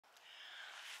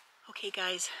Okay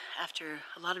guys, after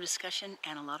a lot of discussion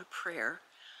and a lot of prayer,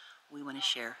 we want to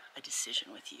share a decision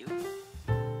with you.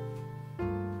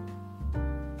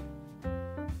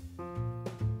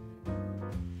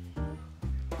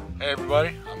 Hey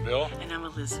everybody, I'm Bill. And I'm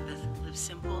Elizabeth. Live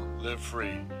simple. Live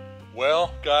free.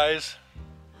 Well, guys,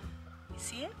 You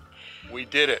see it? we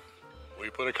did it. We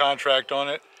put a contract on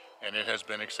it and it has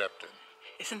been accepted.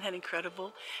 Isn't that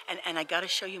incredible? And I got to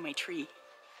show you my tree.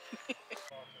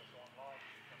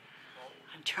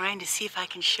 I'm trying to see if I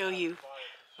can show you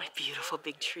my beautiful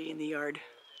big tree in the yard.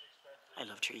 I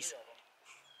love trees.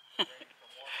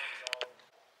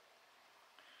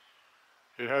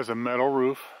 It has a metal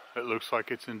roof. It looks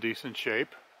like it's in decent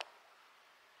shape.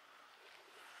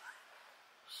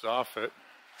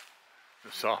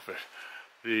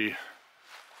 The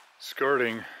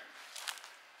skirting is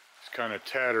kind of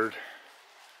tattered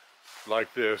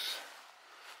like this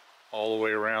all the way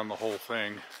around the whole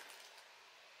thing.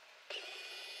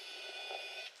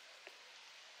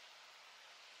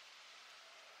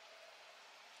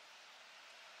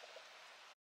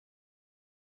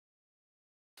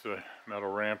 It's a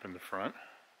metal ramp in the front.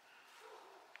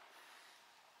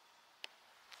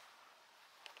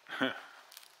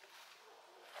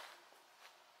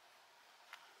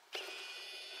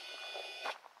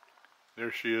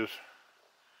 There she is,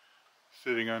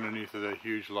 sitting underneath of that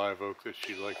huge live oak that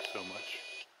she likes so much.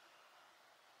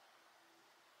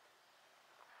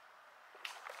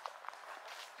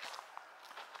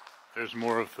 There's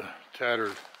more of the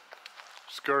tattered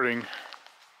skirting.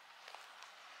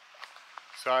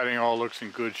 Siding all looks in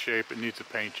good shape. It needs a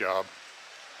paint job.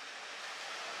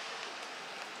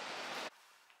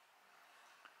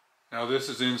 Now this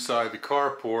is inside the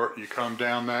carport. You come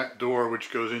down that door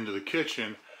which goes into the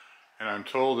kitchen, and I'm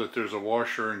told that there's a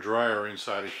washer and dryer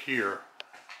inside of here.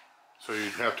 So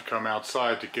you'd have to come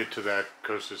outside to get to that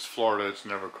because it's Florida, it's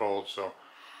never cold. So,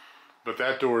 but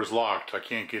that door is locked. I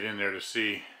can't get in there to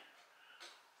see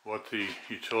what the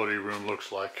utility room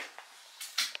looks like.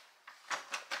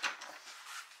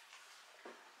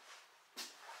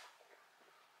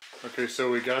 Okay, so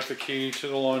we got the key to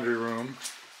the laundry room,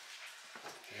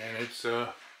 and it's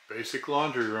a basic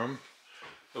laundry room.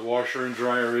 The washer and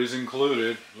dryer is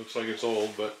included. Looks like it's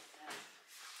old, but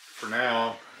for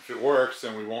now, if it works,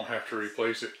 then we won't have to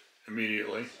replace it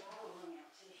immediately.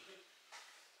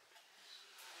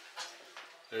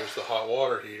 There's the hot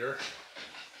water heater.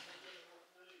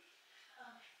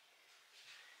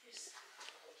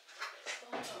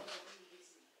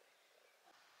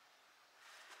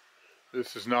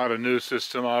 This is not a new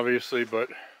system, obviously, but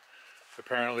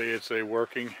apparently it's a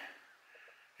working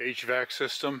HVAC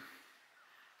system,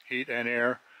 heat and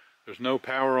air. There's no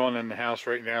power on in the house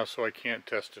right now, so I can't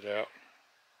test it out.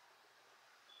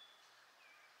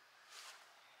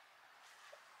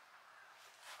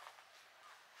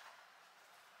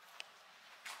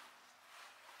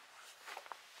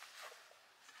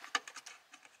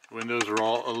 Windows are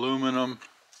all aluminum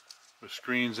with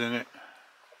screens in it.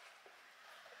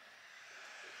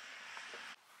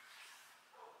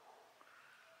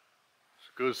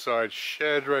 Good sized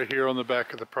shed right here on the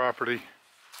back of the property.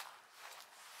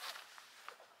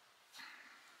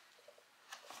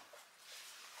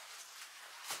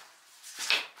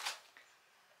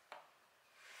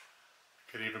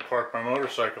 Could even park my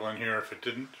motorcycle in here if it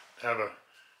didn't have a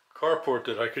carport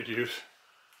that I could use.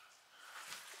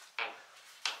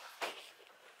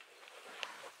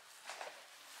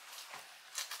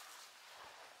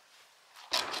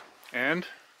 And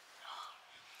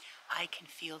I can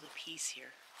feel the peace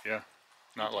here. yeah,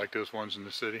 not like those ones in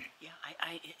the city. Yeah,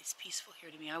 it's peaceful here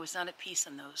to me. I was not at peace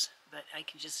in those, but I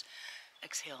can just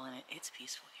exhale in it. It's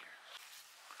peaceful here.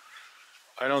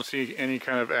 I don't see any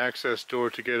kind of access door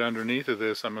to get underneath of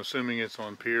this. I'm assuming it's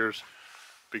on piers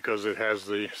because it has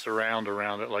the surround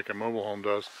around it like a mobile home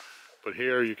does. But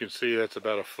here you can see that's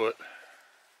about a foot.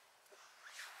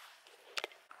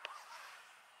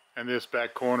 And this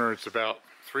back corner, it's about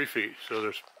 3 feet, so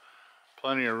there's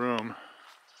plenty of room.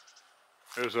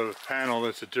 There's a panel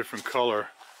that's a different color.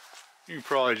 You can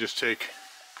probably just take,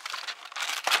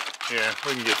 yeah,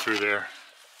 we can get through there.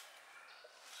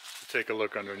 Take a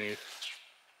look underneath.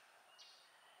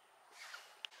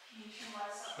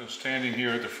 So standing here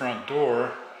at the front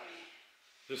door,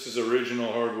 this is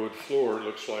original hardwood floor, it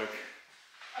looks like.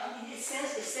 It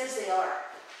says they are.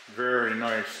 Very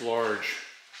nice, large,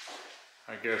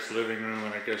 I guess, living room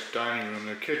and I guess dining room.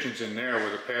 The kitchen's in there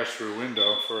with a pass-through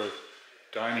window for a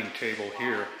dining table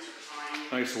here.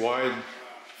 Nice wide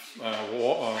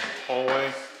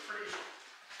hallway.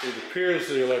 It appears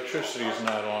the electricity is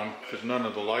not on because none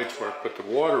of the lights work, but the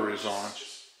water is on.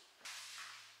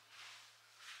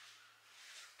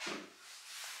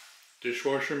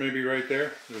 Dishwasher maybe right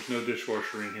there? There's no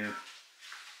dishwasher in here.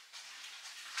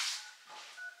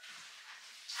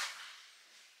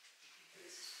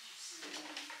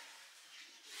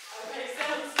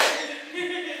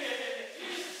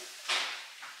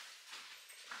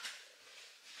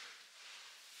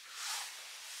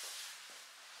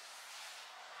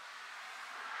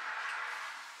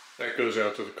 That goes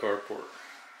out to the carport.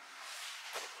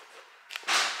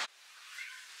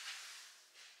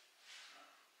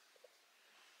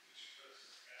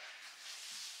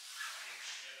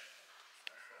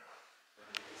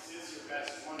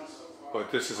 But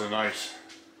this is a nice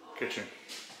kitchen.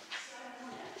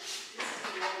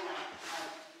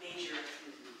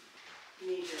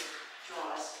 Major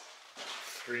draws.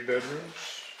 3 bedrooms.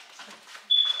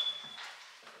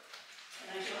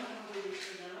 And I don't know where you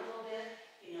turn down a little bit,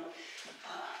 you know,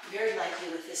 very likely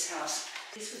with this house.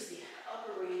 This was the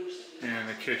upper range. And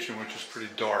the kitchen, which is pretty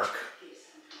dark.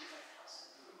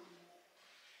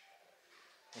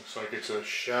 Looks like it's a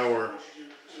shower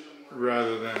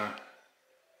rather than a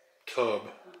tub,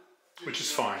 which is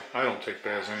fine. I don't take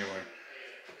baths anyway.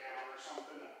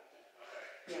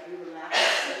 Yeah, we were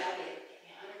laughing at that.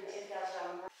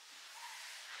 $110,000.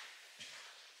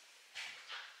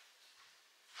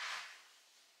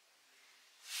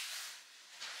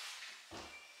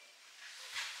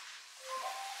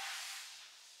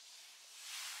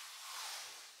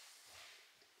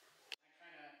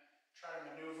 Try to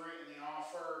maneuver it in the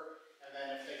offer, and then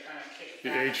if they kind of kick The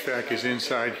back, HVAC is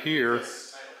inside here.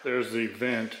 There's the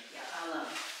vent,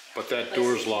 but that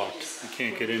door's locked. You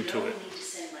can't get into it.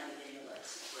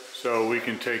 So we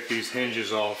can take these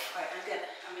hinges off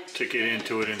to get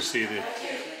into it and see the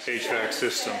HVAC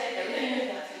system.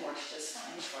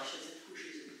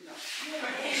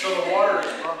 so the water is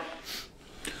running.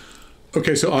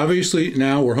 Okay, so obviously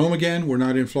now we're home again. We're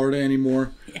not in Florida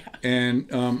anymore. Yeah. And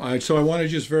so I want to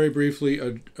just very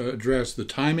briefly address the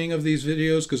timing of these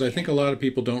videos, because I think a lot of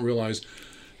people don't realize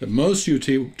that most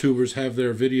YouTubers have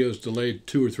their videos delayed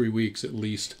 2 or 3 weeks at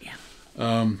least. Yeah.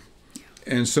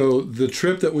 And so the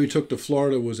trip that we took to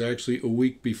Florida was actually a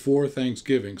week before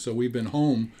Thanksgiving. So we've been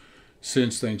home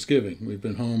since Thanksgiving. We've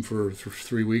been home for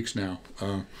 3 weeks now.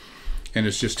 And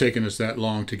it's just taken us that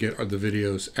long to get the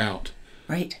videos out.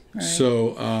 Right.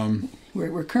 So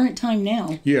we're current time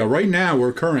now. yeah, right now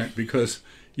we're current because,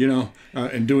 you know,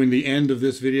 and doing the end of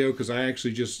this video, because I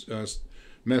actually just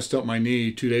messed up my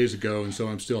knee 2 days ago, and so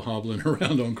I'm still hobbling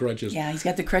around on crutches. Yeah, he's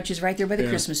got the crutches right there by the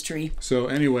Christmas tree. So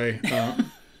anyway,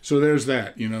 so there's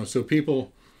that, you know. So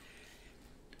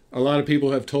a lot of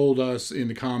people have told us in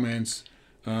the comments,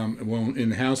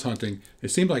 in house hunting, it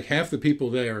seemed like half the people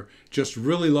there just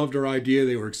really loved our idea.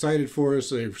 They were excited for us.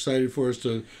 They were excited for us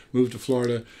to move to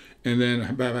Florida. And then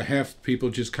about half the people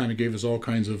just kind of gave us all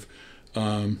kinds of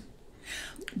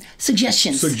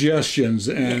Suggestions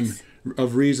and Yes.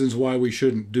 of reasons why we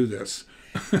shouldn't do this.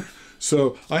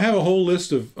 So I have a whole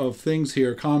list of things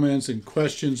here, comments and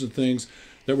questions and things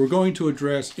that we're going to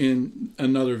address in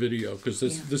another video, because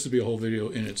this would be a whole video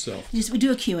in itself. We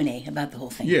do a Q&A about the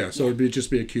whole thing. Yeah, so it'd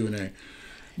just be a Q&A.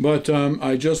 But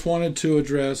I just wanted to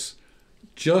address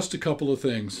just a couple of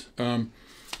things.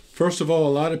 First of all, a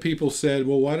lot of people said,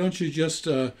 well, why don't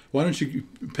you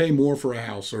pay more for a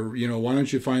house, or, you know, why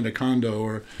don't you find a condo,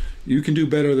 or you can do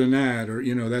better than that, or,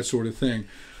 you know, that sort of thing.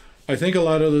 I think a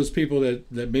lot of those people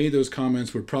that made those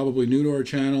comments were probably new to our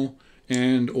channel,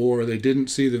 or they didn't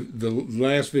see the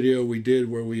last video we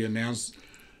did where we announced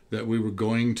that we were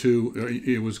going to,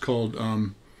 it was called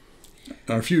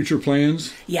Our Future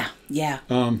Plans. Yeah.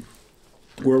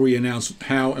 Where we announced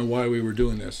how and why we were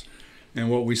doing this. And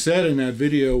what we said in that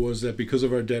video was that because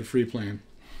of our debt-free plan,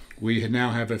 we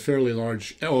now have a fairly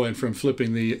large, and from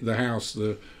flipping the house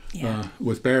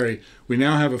with Barry, we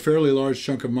now have a fairly large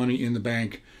chunk of money in the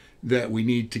bank that we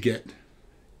need to get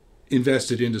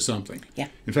invested into something. Yeah.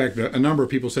 In fact, a number of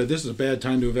people said this is a bad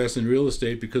time to invest in real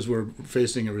estate because we're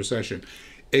facing a recession.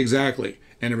 Exactly.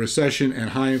 And a recession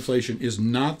and high inflation is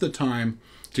not the time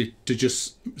to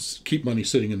just keep money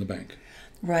sitting in the bank.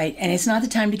 Right. And it's not the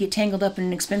time to get tangled up in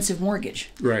an expensive mortgage.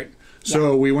 Right.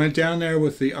 So we went down there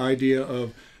with the idea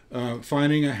of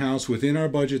finding a house within our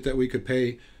budget that we could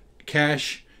pay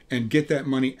cash and get that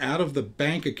money out of the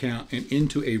bank account and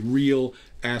into a real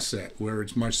asset where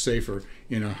it's much safer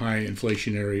in a high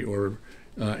inflationary or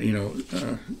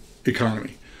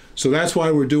economy. So that's why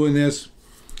we're doing this.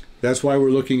 That's why we're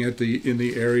looking at in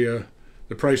the area,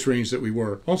 the price range that we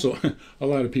were. Also, a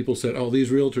lot of people said, oh,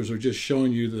 these realtors are just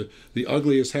showing you the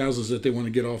ugliest houses that they want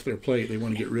to get off their plate. They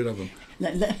want to get rid of them.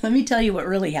 Let me tell you what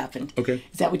really happened. Okay.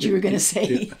 Is that what you were going to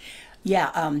say?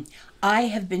 Yeah. I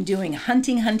have been doing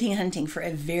hunting for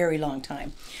a very long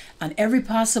time on every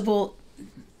possible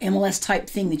MLS type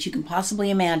thing that you can possibly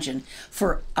imagine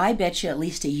for, I bet you, at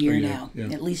least a year now. Yeah.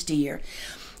 At least a year.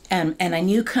 And I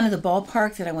knew kind of the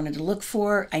ballpark that I wanted to look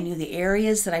for. I knew the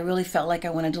areas that I really felt like I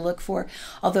wanted to look for.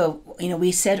 Although,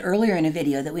 we said earlier in a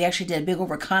video that we actually did a big old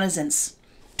reconnaissance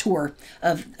tour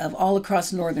of all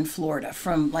across northern Florida,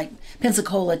 from like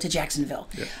Pensacola to Jacksonville,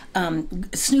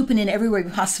 snooping in everywhere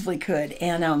we possibly could.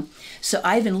 And so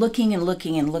I've been looking and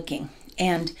looking and looking.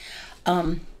 And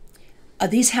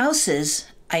these houses,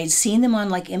 I had seen them on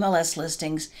like MLS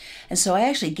listings. And so I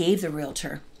actually gave the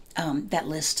realtor that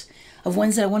list of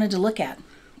ones that I wanted to look at.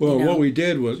 Well, what we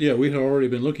did was, we had already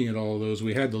been looking at all of those.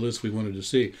 We had the list we wanted to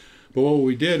see. But what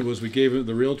we did was we gave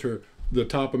the realtor the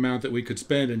top amount that we could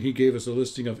spend, and he gave us a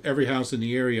listing of every house in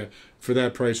the area for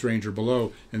that price range or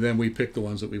below, and then we picked the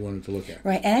ones that we wanted to look at.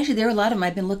 Right, and actually there are a lot of them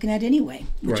I've been looking at anyway,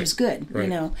 which is good,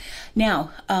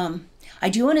 Now, I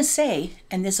do want to say,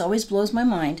 and this always blows my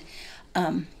mind,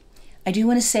 I do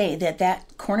want to say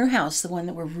that corner house, the one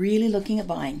that we're really looking at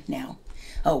buying now,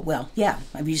 oh, well, yeah,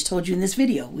 I've just told you in this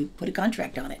video, we put a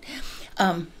contract on it.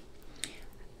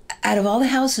 Out of all the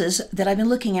houses that I've been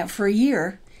looking at for a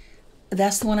year,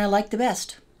 that's the one I like the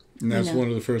best. And that's one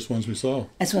of the first ones we saw.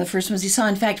 That's one of the first ones we saw.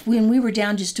 In fact, when we were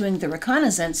down just doing the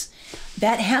reconnaissance,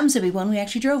 that happens to be one we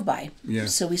actually drove by. Yeah.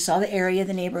 So we saw the area,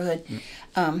 the neighborhood,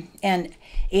 and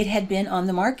it had been on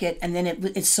the market, and then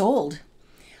it sold,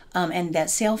 and that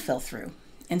sale fell through.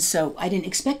 And so I didn't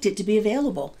expect it to be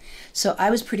available. So I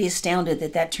was pretty astounded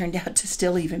that turned out to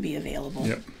still even be available.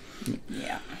 Yep.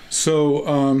 Yeah.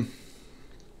 So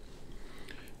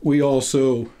we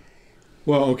also,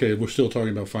 we're still talking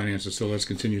about finances, so let's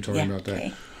continue talking about that.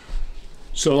 Okay.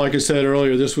 So like I said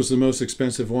earlier, this was the most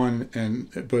expensive one,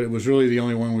 but it was really the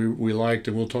only one we liked,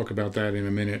 and we'll talk about that in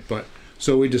a minute. But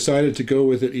so we decided to go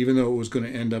with it, even though it was going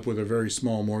to end up with a very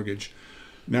small mortgage.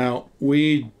 Now,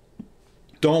 we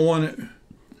don't want to.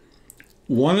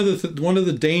 One of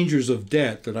the dangers of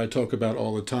debt that I talk about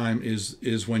all the time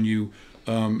is when you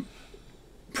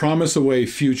promise away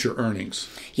future earnings.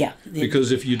 Yeah.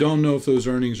 Because if you don't know if those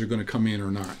earnings are going to come in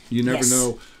or not, you never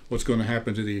know what's going to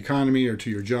happen to the economy or to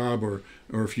your job, or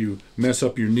if you mess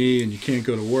up your knee and you can't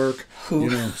go to work,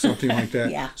 something like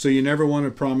that. Yeah. So you never want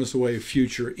to promise away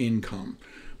future income.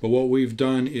 But what we've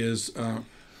done is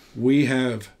we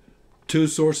have two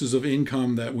sources of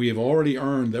income that we have already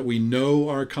earned that we know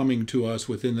are coming to us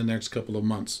within the next couple of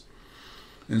months.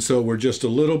 And so we're just a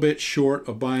little bit short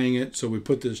of buying it. So we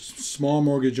put this small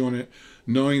mortgage on it,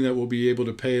 knowing that we'll be able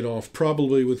to pay it off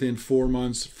probably within 4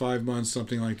 months, 5 months,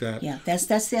 something like that. Yeah, that's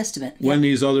the estimate. When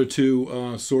these other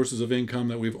two sources of income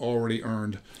that we've already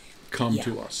earned come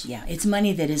to us. Yeah, it's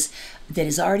money that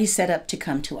is already set up to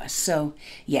come to us. So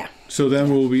yeah. So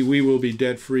then we will be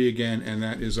debt free again, and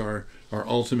that is our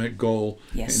ultimate goal.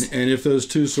 Yes. And if those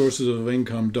two sources of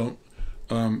income don't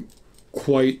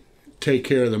quite take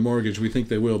care of the mortgage, we think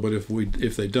they will, but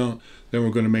if they don't, then we're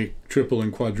going to make triple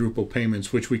and quadruple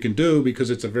payments, which we can do because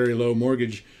it's a very low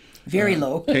mortgage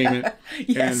low payment.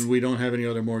 Yes. And we don't have any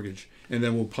other mortgage, and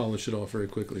then we'll polish it off very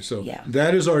quickly. So yeah.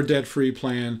 That is our debt-free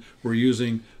plan. We're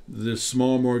using this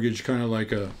small mortgage kind of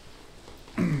like a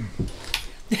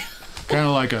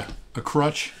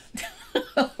crutch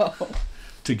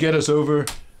to get us over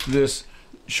this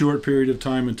short period of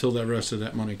time until the rest of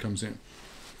that money comes in.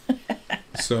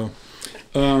 So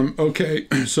okay,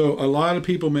 so a lot of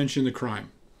people mention the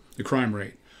crime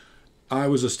rate. I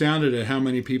was astounded at how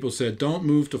many people said, don't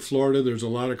move to Florida, there's a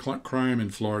lot of crime in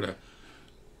Florida.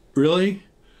 Really?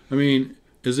 I mean,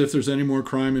 as if there's any more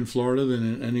crime in Florida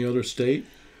than in any other state,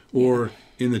 or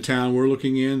in the town we're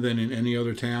looking in than in any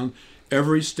other town.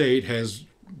 Every state has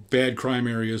bad crime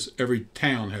areas, every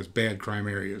town has bad crime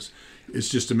areas. It's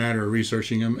just a matter of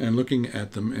researching them and looking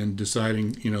at them and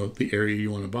deciding, the area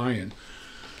you want to buy in.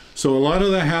 So a lot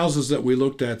of the houses that we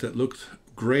looked at that looked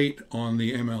great on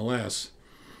the MLS,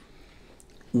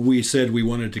 we said we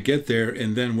wanted to get there,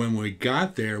 and then when we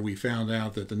got there, we found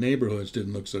out that the neighborhoods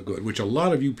didn't look so good, which a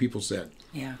lot of you people said.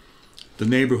 Yeah. The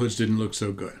neighborhoods didn't look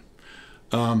so good.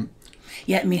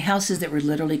 Yeah, I mean, houses that were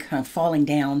literally kind of falling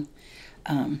down,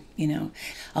 a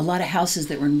lot of houses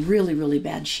that were in really, really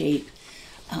bad shape,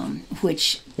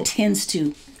 which tends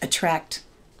to attract.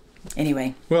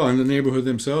 Anyway. Well, in the neighborhood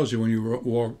themselves, when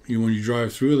you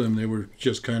drive through them, they were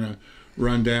just kind of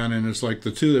run down, and it's like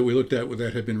the two that we looked at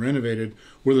that had been renovated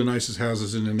were the nicest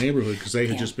houses in the neighborhood because they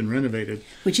had just been renovated.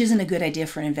 Which isn't a good idea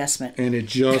for an investment. And it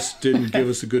just didn't give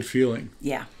us a good feeling.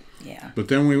 Yeah. But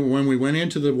then when we went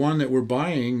into the one that we're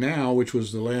buying now, which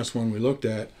was the last one we looked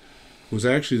at, was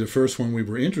actually the first one we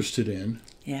were interested in.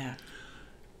 Yeah.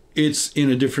 It's in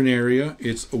a different area.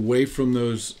 It's away from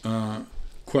those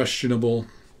questionable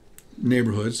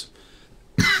neighborhoods.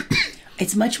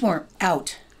 It's much more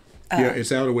out. Yeah,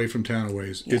 it's out away from town a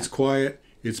ways. Yeah. It's quiet.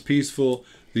 It's peaceful.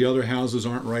 The other houses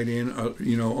aren't right in,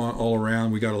 all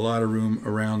around. We got a lot of room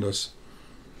around us.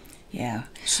 Yeah.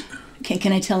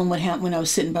 Can I tell them what happened when I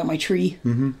was sitting by my tree?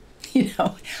 Mm-hmm.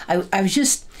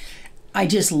 I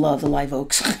just love the live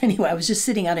oaks. Anyway, I was just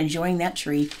sitting out enjoying that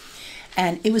tree.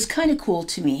 And it was kind of cool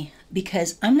to me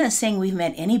because I'm not saying we've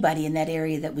met anybody in that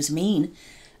area that was mean.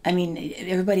 I mean,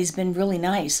 everybody's been really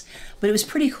nice. But it was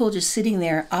pretty cool just sitting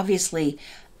there, obviously,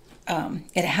 at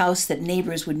a house that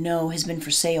neighbors would know has been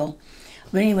for sale.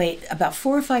 But anyway, about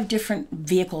 4 or 5 different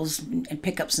vehicles and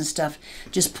pickups and stuff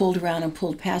just pulled around and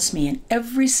pulled past me. And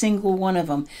every single one of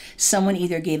them, someone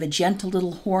either gave a gentle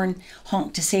little horn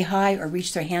honk to say hi or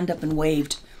reached their hand up and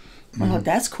waved. I thought,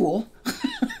 that's cool.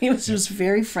 It was just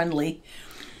very friendly.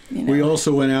 We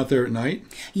also went out there at night.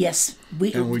 Yes,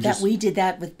 we did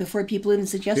that before people even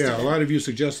suggested it. Yeah, a lot of you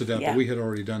suggested that, but we had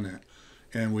already done that.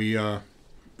 And we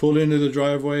pulled into the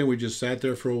driveway, and we just sat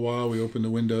there for a while. We opened the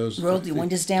windows. Rolled the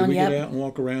windows down, Did we get out and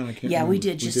walk around? I can't remember. We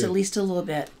did, just at least a little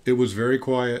bit. It was very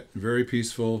quiet, very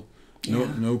peaceful.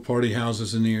 No party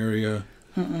houses in the area.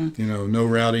 No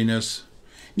rowdiness.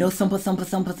 No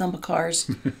thumpa cars.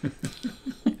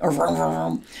 Or vroom,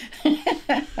 vroom,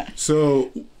 vroom.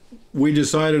 So we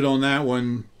decided on that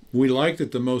one. We liked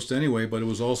it the most anyway, but it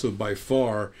was also by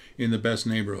far in the best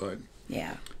neighborhood.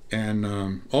 Yeah.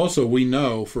 And also we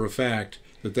know for a fact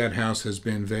that house has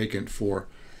been vacant for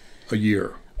a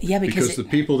year. Yeah, because the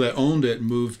people that owned it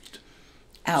moved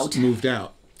out.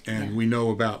 And we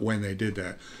know about when they did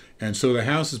that. And so the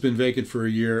house has been vacant for a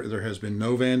year. There has been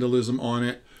no vandalism on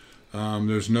it.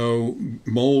 There's no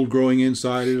mold growing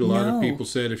inside it. A lot of people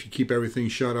said if you keep everything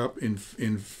shut up in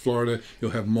Florida,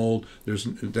 you'll have mold. We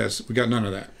got none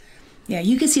of that. Yeah,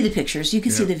 you can see the pictures. You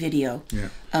can see the video. Yeah.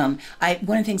 One of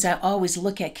the things I always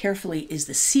look at carefully is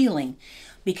the ceiling,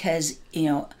 because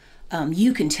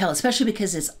you can tell, especially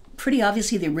because it's pretty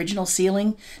obviously the original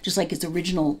ceiling, just like its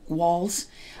original walls.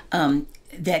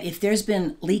 That if there's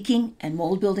been leaking and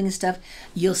mold building and stuff,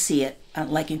 you'll see it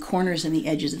like in corners and the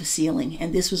edges of the ceiling.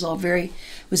 And this was all very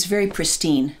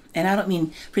pristine. And I don't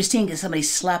mean pristine because somebody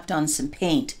slapped on some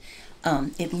paint.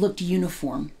 It looked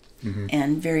uniform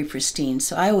and very pristine.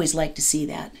 So I always like to see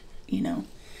that,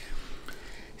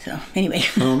 So anyway.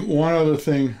 One other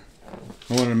thing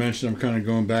I wanted to mention, I'm kind of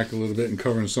going back a little bit and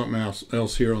covering something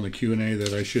else here on the Q&A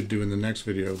that I should do in the next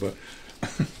video. But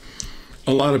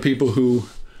a lot of people who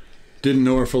didn't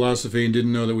know our philosophy and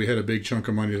didn't know that we had a big chunk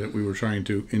of money that we were trying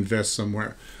to invest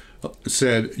somewhere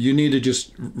said, you need to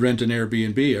just rent an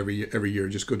Airbnb every year.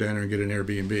 Just go down there and get an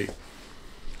Airbnb.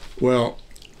 Well,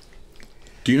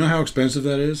 do you know how expensive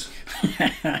that is?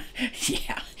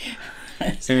 Yeah.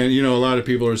 And a lot of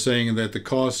people are saying that the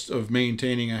cost of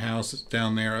maintaining a house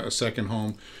down there, a second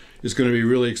home, is going to be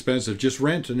really expensive. Just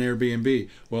rent an Airbnb.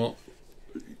 Well,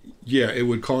 yeah, it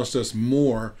would cost us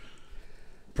more,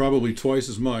 probably twice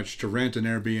as much, to rent an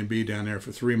Airbnb down there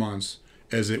for 3 months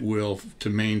as it will to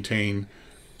maintain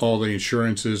all the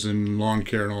insurances and lawn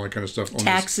care and all that kind of stuff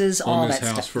taxes, on this that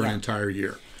house stuff for an entire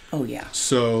year. Oh yeah.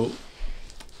 So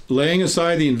laying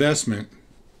aside the investment,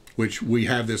 which we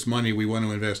have this money we want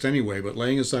to invest anyway, but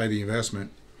laying aside the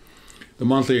investment, the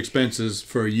monthly expenses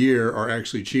for a year are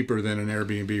actually cheaper than an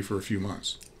Airbnb for a few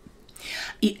months.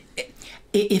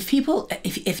 If people,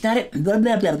 if not, blah,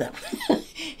 blah, blah, blah.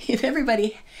 If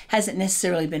everybody hasn't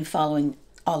necessarily been following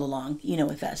all along,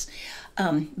 with us,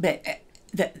 but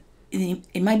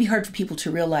it might be hard for people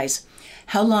to realize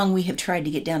how long we have tried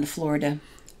to get down to Florida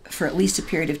for at least a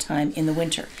period of time in the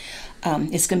winter.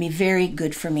 It's going to be very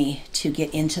good for me to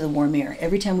get into the warm air.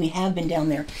 Every time we have been down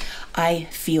there, I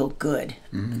feel good.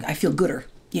 Mm-hmm. I feel gooder.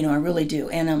 I really do.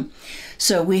 And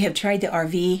so we have tried the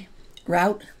RV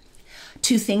route.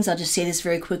 2 things, I'll just say this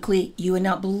very quickly. You would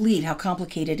not believe how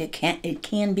complicated it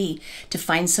can be to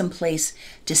find some place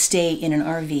to stay in an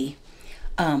RV.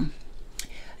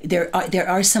 There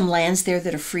are some lands there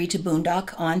that are free to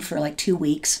boondock on for like 2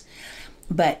 weeks.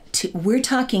 But we're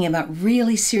talking about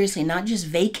really seriously, not just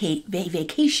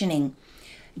vacationing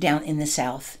down in the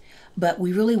South, but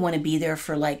we really want to be there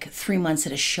for like 3 months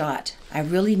at a shot. I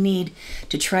really need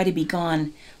to try to be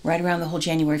gone right around the whole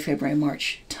January, February,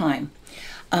 March time.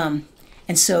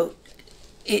 And so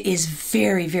it is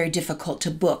very, very difficult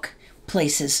to book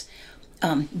places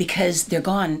because they're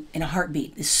gone in a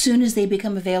heartbeat. As soon as they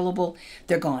become available,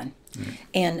 they're gone.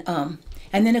 Mm.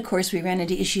 And then, of course, we ran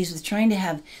into issues with trying to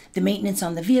have the maintenance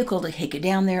on the vehicle to take it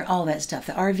down there, all that stuff.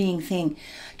 The RVing thing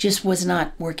just was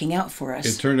not working out for us.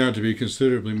 It turned out to be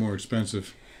considerably more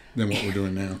expensive than what we're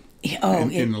doing now. Oh,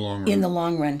 in the long run. In the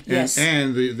long run, yes.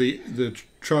 And the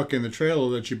truck and the trailer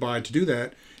that you buy to do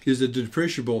that is a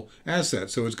depreciable asset,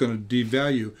 so it's going to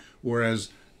devalue. Whereas,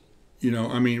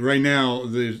 I mean, right now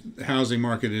the housing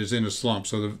market is in a slump,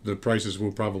 so the prices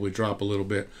will probably drop a little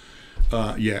bit.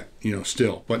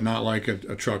 Still, but not like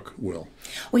a truck will.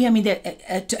 Well, yeah, I mean,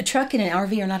 a truck and an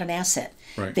RV are not an asset.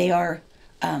 Right. They are,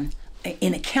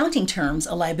 in accounting terms,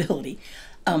 a liability,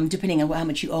 depending on how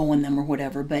much you owe on them or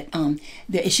whatever. But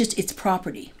it's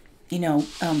property,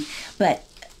 But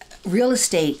real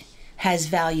estate has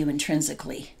value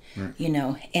intrinsically. Right.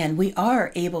 And we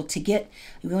are able to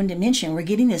we wanted to mention, we're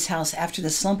getting this house after the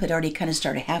slump had already kind of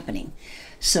started happening.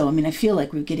 So, I mean, I feel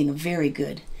like we're getting a very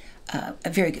good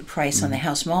price on the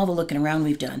house from all the looking around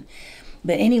we've done.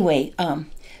 But anyway,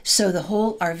 so the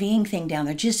whole RVing thing down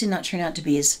there just did not turn out to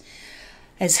be as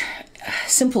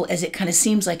simple as it kind of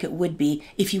seems like it would be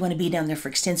if you want to be down there for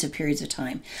extensive periods of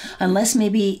time. Unless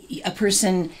maybe a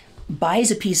person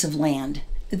buys a piece of land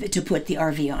to put the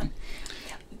RV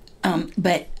on.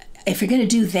 But if you're going to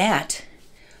do that...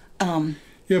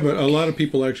 yeah, but a lot of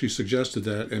people actually suggested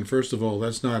that, and first of all,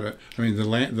 that's not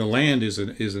the land is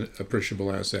an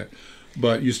appreciable asset,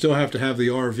 but you still have to have the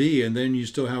RV, and then you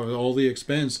still have all the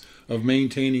expense of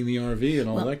maintaining the RV and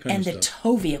all that kind of stuff. And the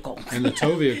tow vehicle. And the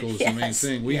tow vehicle is Yes. the main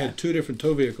thing. We had 2 different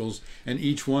tow vehicles, and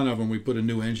each one of them we put a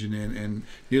new engine in, and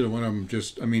neither one of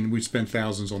them we spent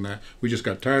thousands on that. We just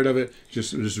got tired of it.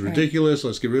 This is ridiculous. Right.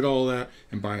 Let's get rid of all that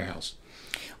and buy a house.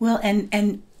 Well,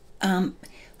 and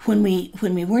when we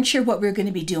weren't sure what we were going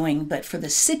to be doing, but for the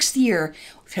 6th year,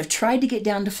 we have tried to get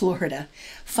down to Florida.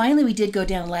 Finally, we did go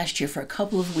down last year for a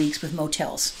couple of weeks with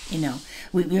motels.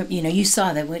 You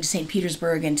saw that we went to St.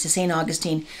 Petersburg and to St.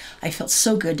 Augustine. I felt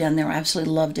so good down there. I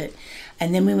absolutely loved it.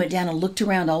 And then we went down and looked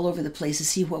around all over the place to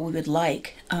see what we would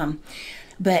like.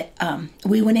 But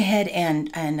we went ahead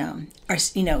and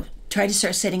tried to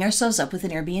start setting ourselves up with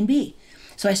an Airbnb.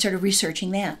 So I started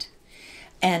researching that,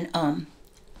 and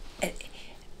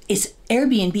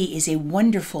Airbnb is a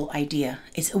wonderful idea.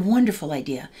 It's a wonderful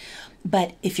idea.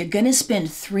 But if you're going to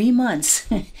spend 3 months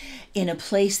in a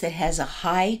place that has a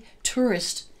high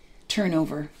tourist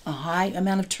turnover, a high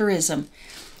amount of tourism,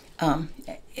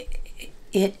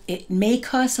 it may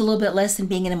cost a little bit less than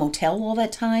being in a motel all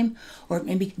that time, or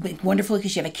maybe wonderful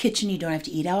because you have a kitchen, you don't have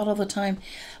to eat out all the time,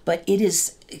 but it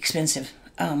is expensive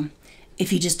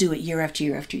if you just do it year after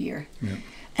year after year. Yeah.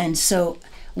 And so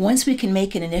once we can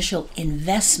make an initial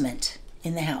investment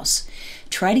in the house,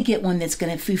 try to get one that's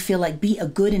going to feel like be a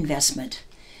good investment,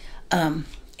 and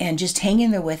just hang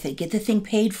in there with it, get the thing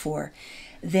paid for,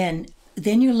 then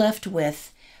you're left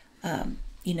with,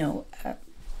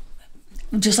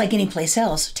 just like any place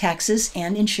else, taxes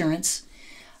and insurance,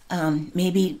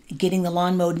 maybe getting the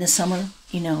lawn mowed in the summer,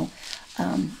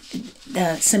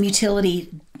 some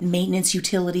maintenance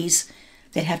utilities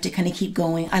that have to kind of keep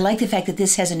going. I like the fact that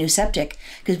this has a new septic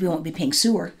because we won't be paying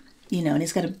sewer, and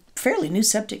it's got a fairly new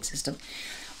septic system.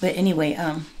 But anyway,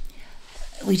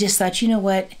 we just thought,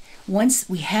 what, once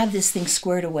we have this thing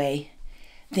squared away,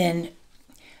 then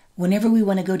whenever we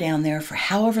want to go down there for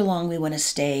however long we want to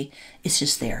stay, it's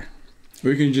just there.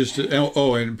 We can just,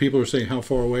 and people are saying, how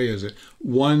far away is it?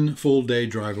 1 full day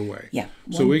drive away. Yeah.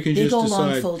 So we can just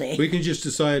decide, full day. We can just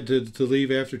decide to leave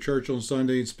after church on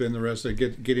Sunday and spend the rest of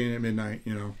it, get in at midnight,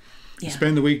 Yeah.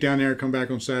 Spend the week down there, come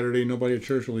back on Saturday, nobody at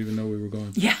church will even know we were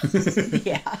gone. Yeah.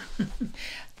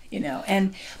 Yeah.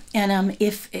 And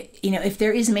if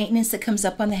there is maintenance that comes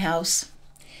up on the house,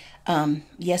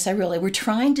 yes, we're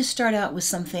trying to start out with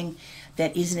something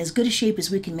that is in as good a shape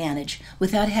as we can manage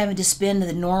without having to spend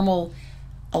the normal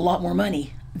a lot more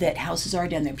money that houses are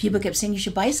down there. People kept saying you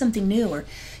should buy something new or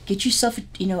get yourself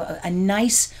a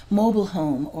nice mobile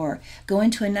home or go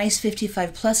into a nice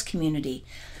 55 plus community.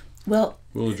 Well,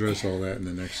 we'll address all that in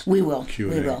the next we will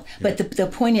Q&A. We will. Yeah. But the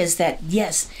point is that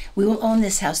yes, we will own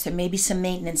this house. There may be some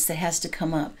maintenance that has to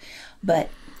come up, but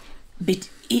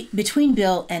between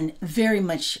Bill and very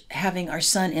much having our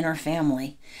son in our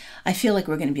family, I feel like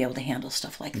we're going to be able to handle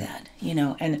stuff like that,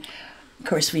 and of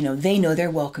course they know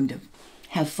they're welcome to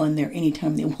have fun there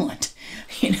anytime they want,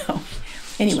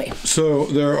 Anyway. So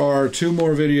there are 2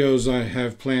 more videos I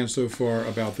have planned so far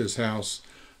about this house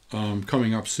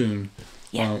coming up soon.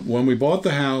 Yeah. When we bought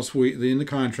the house, in the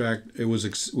contract,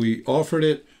 we offered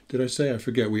it. Did I say? I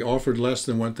forget. We offered less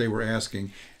than what they were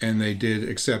asking, and they did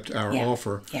accept our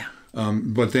offer. Yeah.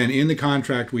 But then in the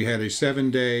contract, we had a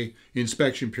 7-day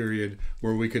inspection period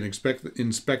where we can inspect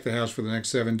the house for the next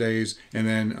 7 days and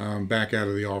then back out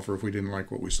of the offer if we didn't like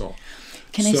what we saw.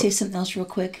 Can I say something else real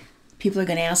quick? People are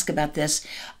going to ask about this.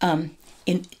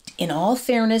 In in all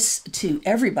fairness to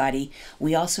everybody,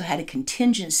 we also had a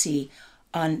contingency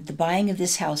on the buying of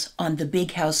this house, on the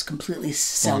big house completely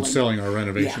selling. On selling our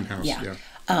renovation house, yeah.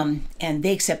 And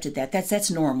they accepted that.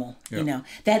 That's normal, you know.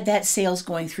 That sale's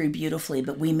going through beautifully,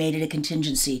 but we made it a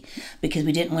contingency because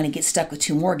we didn't want to get stuck with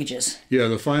 2 mortgages. Yeah,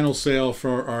 the final sale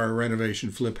for our renovation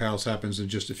flip house happens in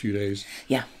just a few days.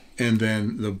 Yeah. And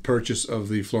then the purchase of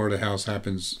the Florida house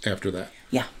happens after that.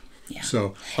 Yeah. Yeah.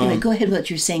 So anyway, go ahead with what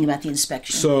you're saying about the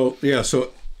inspection. So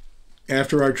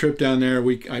after our trip down there,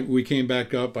 we came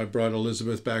back up. I brought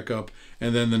Elizabeth back up,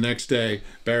 and then the next day,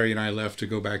 Barry and I left to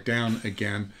go back down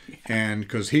again, and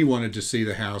because he wanted to see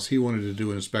the house, he wanted to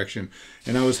do an inspection,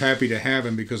 and I was happy to have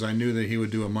him because I knew that he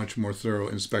would do a much more thorough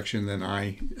inspection than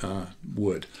I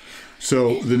would.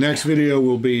 So the next video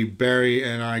will be Barry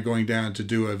and I going down to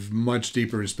do a much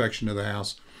deeper inspection of the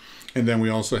house, and then we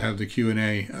also have the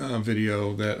Q&A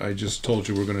video that I just told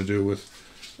you we're going to do with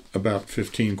about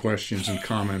 15 questions and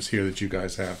comments here that you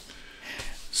guys have.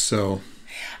 So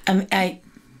I'm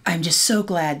just so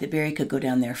glad that Barry could go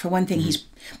down there. For one thing, he's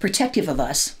protective of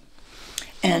us.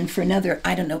 And for another,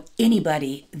 I don't know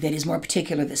anybody that is more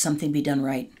particular that something be done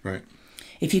right. Right.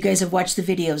 If you guys have watched the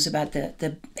videos about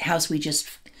the house we just,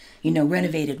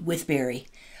 renovated with Barry,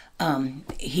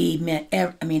 he meant, I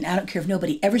don't care if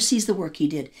nobody ever sees the work he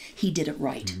did it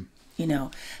right.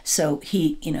 So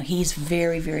he's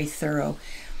very, very thorough.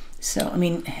 So,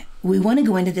 we want to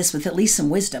go into this with at least some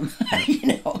wisdom,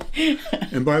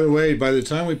 And by the way, by the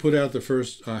time we put out the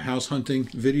first house hunting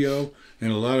video,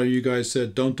 and a lot of you guys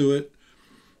said, don't do it,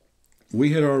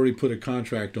 we had already put a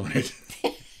contract on it.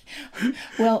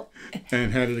 Well.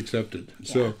 And had it accepted.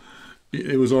 Yeah. So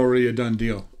it was already a done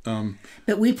deal.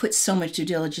 But we put so much due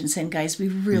diligence in, guys. We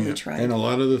really tried. And a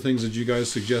lot of the things that you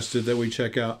guys suggested that we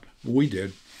check out, we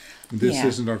did. This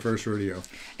isn't our first rodeo.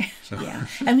 So. Yeah.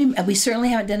 We certainly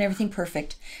haven't done everything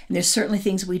perfect. And there's certainly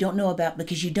things we don't know about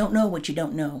because you don't know what you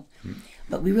don't know.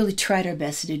 But we really tried our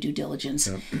best to do due diligence.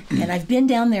 And I've been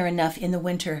down there enough in the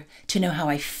winter to know how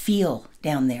I feel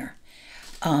down there.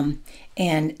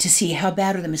 And to see how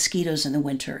bad are the mosquitoes in the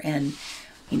winter. And,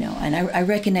 and I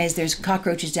recognize there's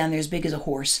cockroaches down there as big as a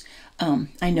horse.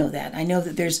 I know that. I know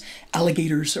that there's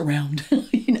alligators around.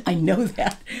 I know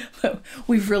that. But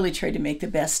we've really tried to make the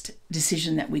best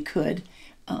decision that we could.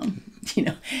 And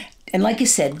like I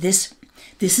said, this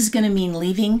is going to mean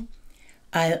leaving.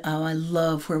 I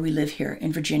love where we live here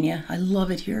in Virginia. I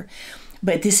love it here.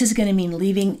 But this is going to mean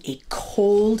leaving a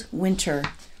cold winter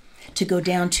to go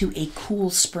down to a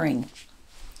cool spring.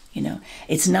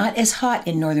 It's not as hot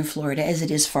in northern Florida as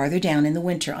it is farther down in the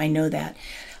winter. I know that.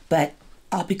 But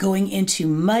I'll be going into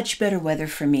much better weather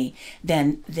for me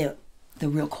than the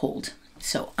real cold.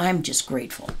 So I'm just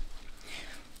grateful.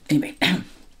 Anyway,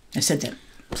 I said that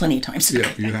plenty of times.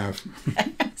 Yeah, you have.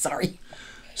 Sorry.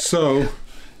 So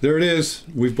there it is.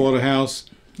 We've bought a house.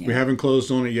 Yeah. We haven't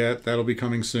closed on it yet. That'll be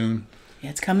coming soon. Yeah,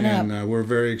 it's coming up. And we're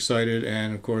very excited.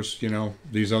 And of course,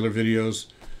 these other videos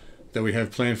that we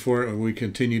have planned for it, and we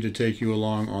continue to take you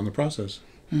along on the process.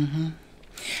 Mm-hmm.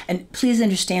 And please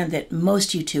understand that most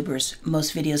YouTubers,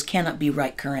 most videos cannot be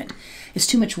right current. It's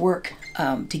too much work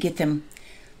to get them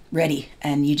ready,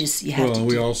 and you have to. Well,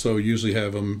 we also usually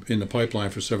have them in the pipeline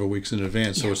for several weeks in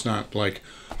advance, so it's not like,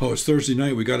 oh, it's Thursday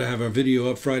night, we got to have our video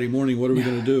up Friday morning. What are we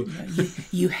going to do?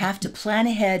 You have to plan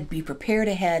ahead, be prepared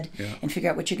ahead, and figure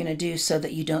out what you're going to do so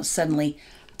that you don't suddenly,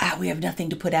 we have nothing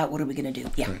to put out. What are we going to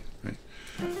do? Yeah. Right.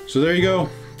 So there you go.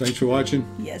 Thanks for watching.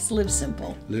 Yes, live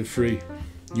simple. Live free.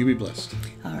 You be blessed.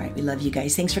 All right. We love you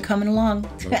guys. Thanks for coming along.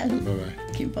 Bye-bye.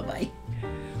 Okay, bye-bye.